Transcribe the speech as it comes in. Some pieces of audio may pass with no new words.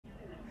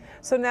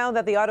So now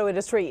that the auto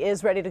industry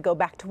is ready to go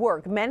back to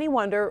work, many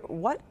wonder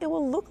what it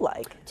will look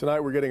like. Tonight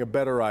we're getting a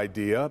better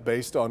idea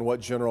based on what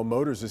General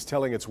Motors is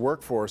telling its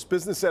workforce.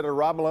 Business editor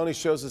Rob Maloney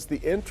shows us the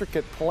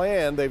intricate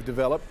plan they've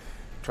developed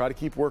to try to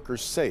keep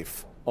workers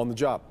safe on the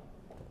job.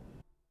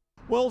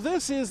 Well,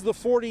 this is the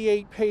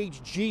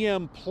 48-page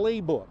GM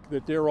playbook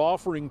that they're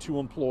offering to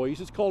employees.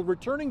 It's called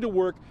Returning to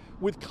Work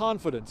with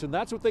Confidence, and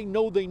that's what they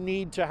know they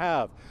need to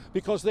have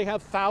because they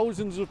have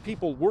thousands of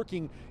people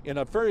working in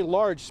a very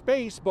large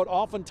space, but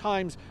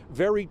oftentimes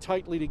very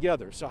tightly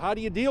together. So how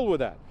do you deal with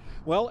that?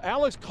 Well,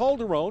 Alex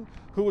Calderon,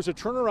 who is a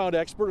turnaround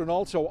expert and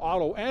also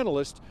auto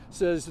analyst,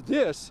 says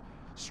this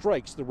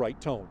strikes the right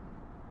tone.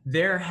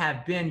 There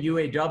have been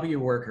UAW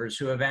workers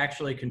who have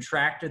actually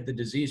contracted the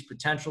disease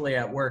potentially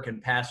at work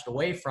and passed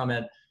away from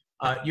it.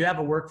 You have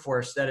a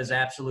workforce that is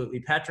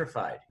absolutely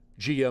petrified.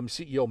 GM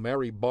CEO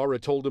Mary Barra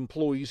told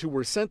employees who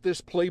were sent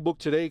this playbook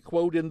today,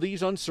 quote, "In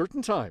these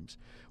uncertain times,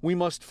 we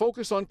must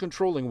focus on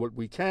controlling what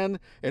we can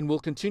and will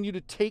continue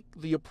to take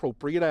the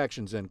appropriate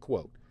actions," end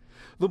quote.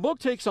 The book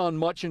takes on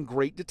much in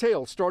great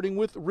detail, starting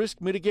with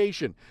risk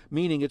mitigation,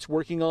 meaning it's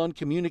working on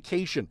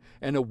communication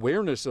and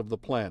awareness of the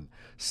plan,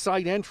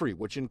 site entry,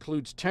 which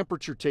includes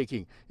temperature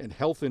taking and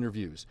health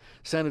interviews,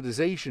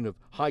 sanitization of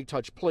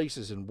high-touch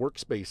places and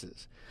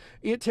workspaces.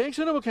 It takes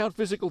into account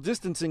physical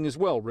distancing as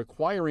well,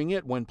 requiring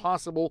it when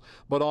possible,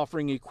 but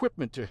offering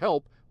equipment to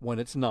help when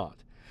it's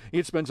not.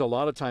 It spends a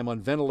lot of time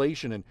on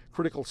ventilation and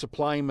critical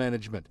supply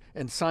management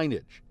and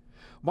signage.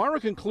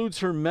 Mara concludes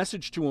her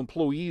message to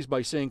employees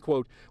by saying,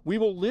 quote, "We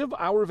will live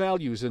our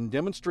values and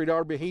demonstrate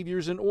our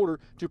behaviors in order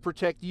to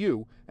protect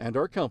you and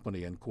our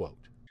company," end quote.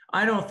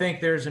 I don't think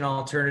there's an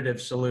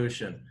alternative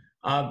solution.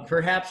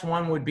 Perhaps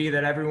one would be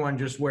that everyone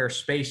just wears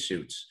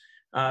spacesuits,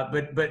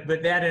 but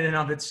that in and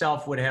of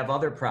itself would have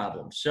other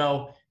problems.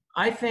 So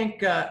I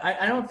think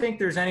I don't think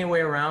there's any way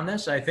around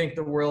this. I think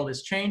the world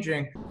is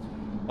changing.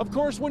 Of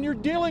course, when you're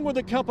dealing with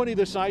a company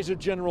the size of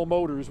General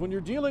Motors, when you're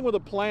dealing with a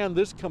plan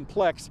this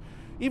complex,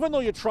 even though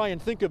you try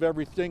and think of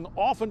everything,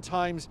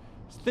 oftentimes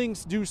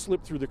things do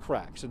slip through the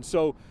cracks. And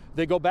so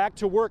they go back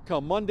to work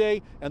come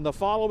Monday and the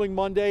following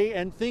Monday,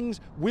 and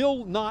things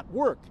will not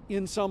work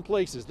in some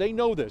places. They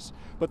know this,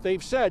 but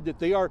they've said that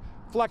they are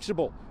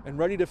flexible and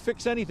ready to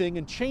fix anything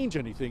and change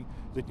anything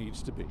that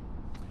needs to be.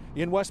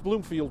 In West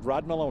Bloomfield,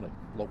 Rod Maloney,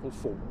 Local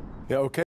 4. Yeah, okay.